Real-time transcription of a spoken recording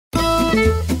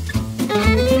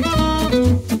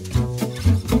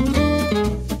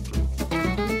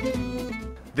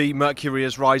The mercury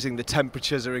is rising, the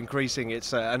temperatures are increasing.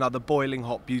 It's another boiling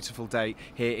hot, beautiful day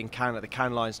here in Cannes at the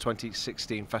Cannes Lions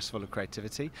 2016 Festival of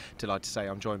Creativity. Delighted to say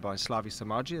I'm joined by Slavi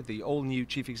Samardzija, the all-new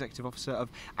Chief Executive Officer of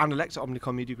Annalect,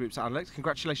 Omnicom Media Group's Annalect.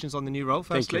 Congratulations on the new role,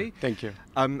 firstly. Thank you.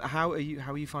 How are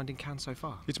you finding Cannes so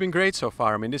far? It's been great so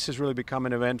far. I mean, this has really become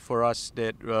an event for us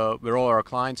that where all our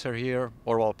clients are here,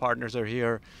 all our partners are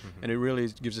here, and it really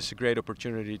gives us a great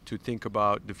opportunity to think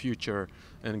about the future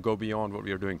and go beyond what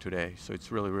we are doing today. So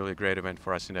it's really a great event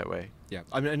for us in that way. Yeah,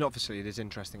 I mean, and obviously it is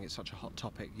interesting. It's such a hot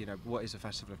topic. You know, what is a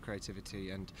festival of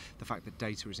creativity, and the fact that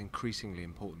data is increasingly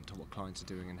important to what clients are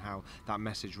doing and how that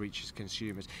message reaches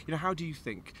consumers. You know, how do you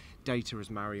think data is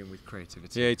marrying with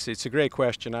creativity? Yeah, it's a great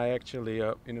question. I actually,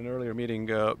 in an earlier meeting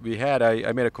we had,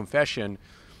 I made a confession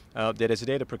that as a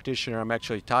data practitioner, I'm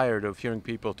actually tired of hearing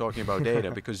people talking about data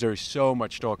because there is so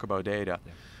much talk about data.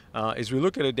 Yeah. As we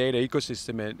look at the data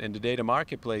ecosystem and the data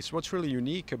marketplace, what's really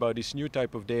unique about this new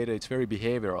type of data, it's very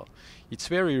behavioral. It's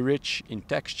very rich in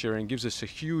texture and gives us a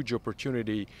huge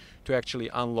opportunity to actually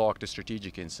unlock the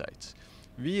strategic insights.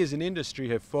 We as an industry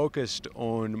have focused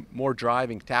on more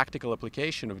driving tactical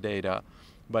application of data,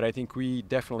 but I think we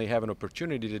definitely have an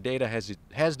opportunity. The data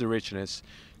has the richness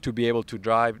to be able to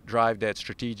drive that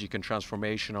strategic and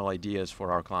transformational ideas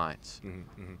for our clients.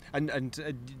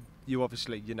 And you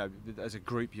obviously, you know, as a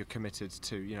group, you're committed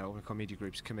to, you know, Omnicom Media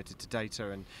Group's committed to data,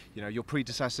 and you know, your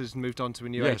predecessors moved on to a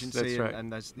new agency, that's right.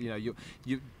 and there's, you know,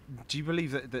 do you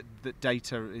believe that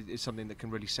data is something that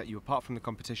can really set you apart from the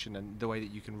competition and the way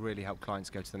that you can really help clients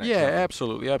go to the next level?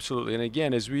 Yeah, absolutely. And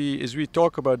again, as we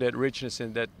talk about that richness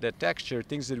and that texture,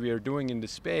 things that we are doing in the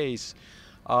space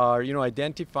are, you know,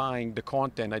 identifying the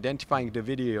content, identifying the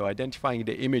video, identifying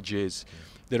the images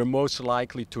that are most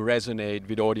likely to resonate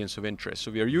with audience of interest.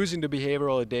 So we are using the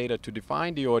behavioral data to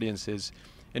define the audiences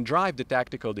and drive the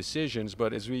tactical decisions,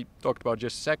 but as we talked about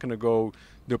just a second ago,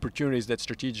 the opportunities, that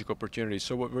strategic opportunities.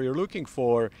 So what we're looking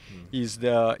for is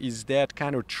that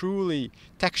kind of truly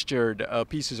textured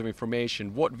pieces of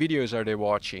information. What videos are they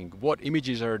watching? What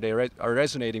images are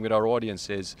resonating with our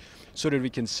audiences, so that we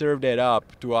can serve that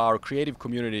up to our creative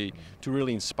community to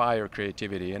really inspire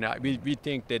creativity. And we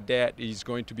think that is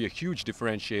going to be a huge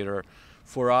differentiator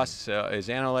for us as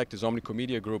Annalect, as Omnicom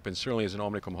Media Group, and certainly as an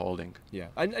Omnicom holding. Yeah,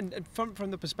 and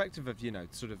from the perspective of, you know,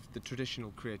 sort of the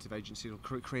traditional creative agency or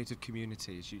creative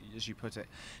community, as you put it,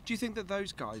 do you think that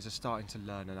those guys are starting to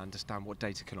learn and understand what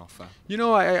data can offer? You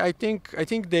know, I think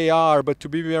they are, but to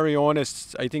be very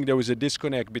honest, I think there was a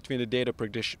disconnect between the data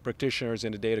practitioners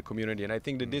and the data community, and I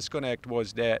think the disconnect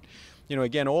was that, you know,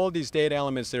 again, all these data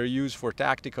elements that are used for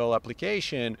tactical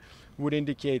application would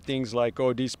indicate things like,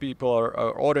 oh, these people are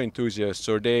auto enthusiasts,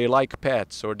 or they like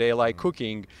pets, or they like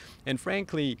cooking. And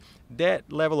frankly,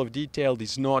 that level of detail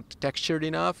is not textured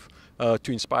enough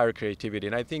to inspire creativity.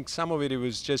 And I think some of it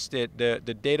was just that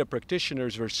the data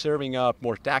practitioners were serving up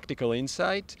more tactical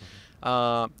insight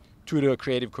to the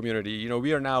creative community. You know,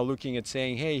 we are now looking at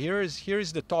saying, hey,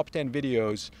 here's the top 10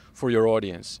 videos for your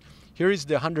audience. Here is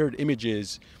the 100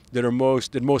 images that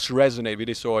most resonate with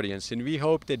this audience, and we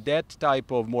hope that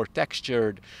type of more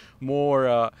textured,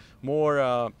 more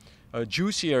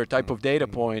juicier type of data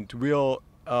point will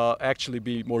actually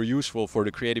be more useful for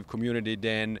the creative community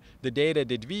than the data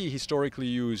that we historically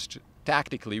used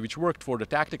tactically, which worked for the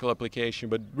tactical application,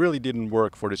 but really didn't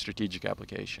work for the strategic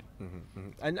application.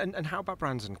 And how about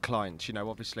brands and clients? You know,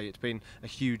 obviously it's been a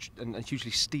huge and hugely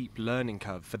steep learning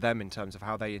curve for them in terms of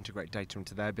how they integrate data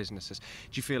into their businesses. Do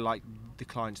you feel like the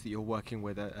clients that you're working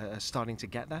with are starting to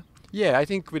get there? Yeah, I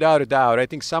think without a doubt. I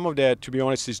think some of that, to be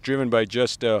honest, is driven by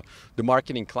just the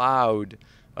marketing cloud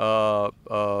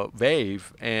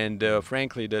wave and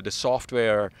frankly the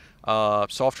software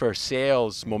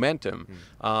sales momentum.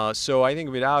 So I think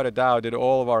without a doubt that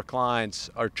all of our clients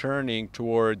are turning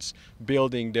towards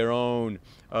building their own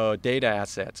data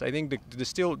assets. I think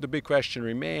the big question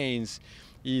remains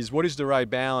is what is the right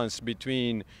balance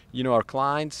between, you know, our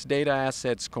clients' data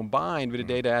assets combined with the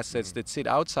data assets that sit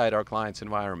outside our clients'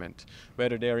 environment,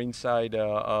 whether they're inside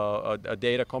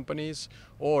data companies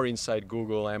or inside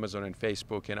Google, Amazon, and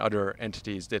Facebook and other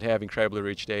entities that have incredibly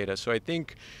rich data. So I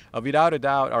think without a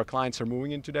doubt our clients are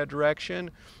moving into that direction.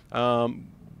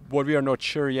 What we are not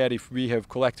sure yet if we have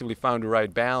collectively found the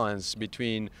right balance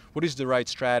between what is the right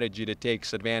strategy that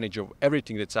takes advantage of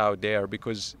everything that's out there,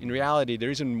 because in reality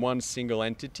there isn't one single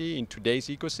entity in today's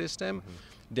ecosystem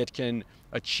that can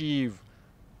achieve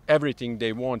everything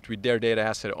they want with their data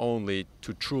asset only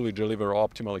to truly deliver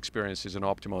optimal experiences and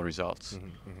optimal results.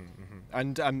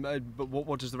 And but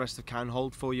what does the rest of Cannes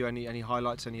hold for you? Any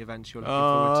highlights, any events you're looking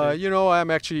forward to? You know,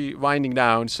 I'm actually winding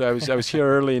down, so I was here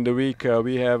early in the week.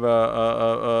 We have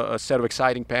a set of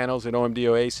exciting panels at OMD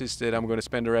Oasis that I'm going to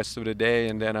spend the rest of the day,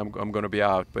 and then I'm going to be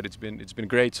out. But it's been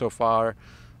great so far.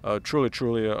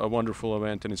 Truly a wonderful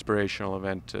event, an inspirational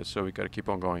event, so we got to keep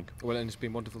on going. Well, and it's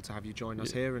been wonderful to have you join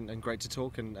us here, and great to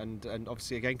talk, and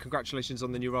obviously again congratulations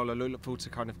on the new role. I look forward to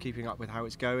kind of keeping up with how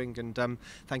it's going, and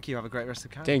thank you. Have a great rest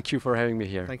of Cannes. Thank you for having me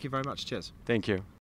here. Thank you very much. Cheers. Thank you.